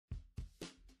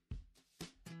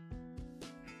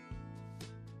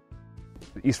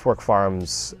East Fork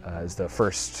Farms is the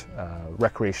first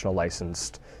recreational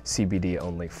licensed CBD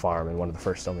only farm and one of the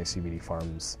first only CBD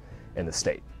farms in the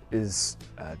state. Is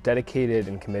dedicated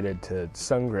and committed to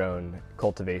sun-grown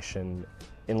cultivation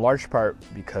in large part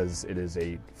because it is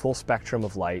a full spectrum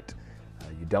of light.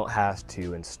 You don't have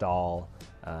to install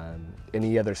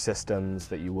any other systems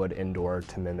that you would indoor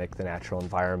to mimic the natural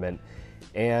environment.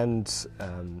 And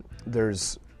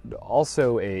there's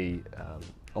also a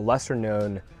lesser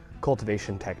known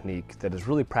cultivation technique that is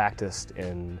really practiced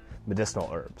in medicinal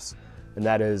herbs. And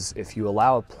that is, if you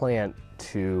allow a plant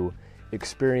to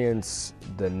experience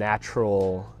the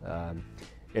natural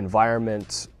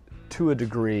environment to a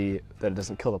degree that it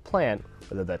doesn't kill the plant,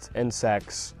 whether that's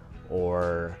insects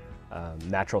or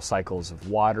natural cycles of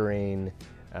watering,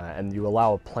 and you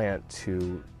allow a plant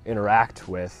to interact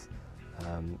with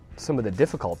some of the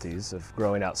difficulties of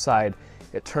growing outside,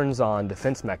 it turns on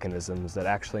defense mechanisms that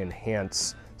actually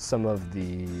enhance some of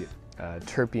the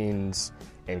terpenes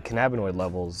and cannabinoid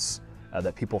levels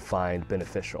that people find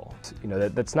beneficial. You know,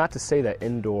 that's not to say that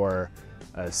indoor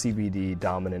CBD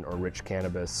dominant or rich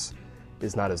cannabis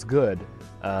is not as good,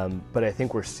 but I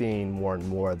think we're seeing more and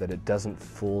more that it doesn't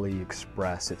fully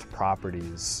express its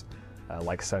properties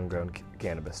like sun-grown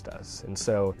cannabis does. And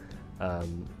so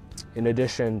in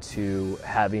addition to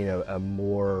having a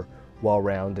more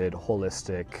well-rounded,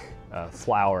 holistic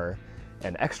flower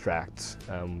and extract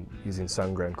using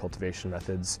sun-grown cultivation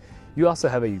methods, you also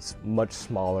have a much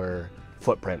smaller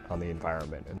footprint on the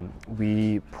environment. And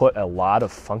we put a lot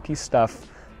of funky stuff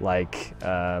like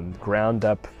ground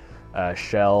up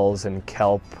shells and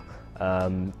kelp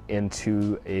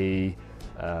into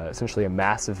essentially a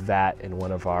massive vat in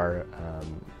one of our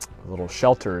little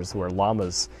shelters where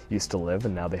llamas used to live,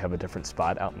 and now they have a different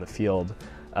spot out in the field.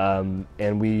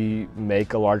 And we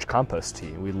make a large compost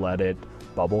tea. We let it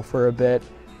bubble for a bit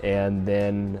and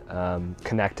then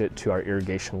connect it to our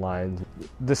irrigation lines.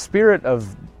 The spirit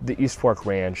of the East Fork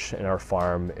Ranch and our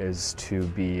farm is to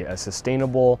be a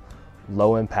sustainable,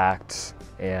 low impact,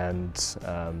 and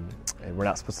we're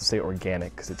not supposed to say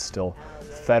organic because it's still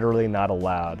federally not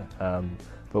allowed.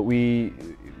 But we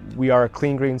are a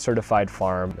clean green certified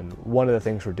farm, and one of the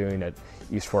things we're doing at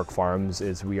East Fork Farms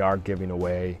is we are giving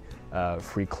away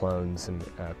free clones and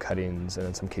cuttings, and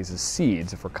in some cases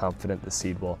seeds, if we're confident the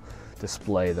seed will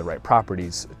display the right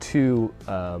properties, to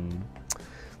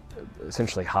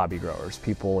essentially hobby growers,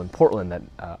 people in Portland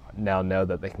that now know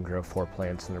that they can grow 4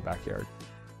 plants in their backyard.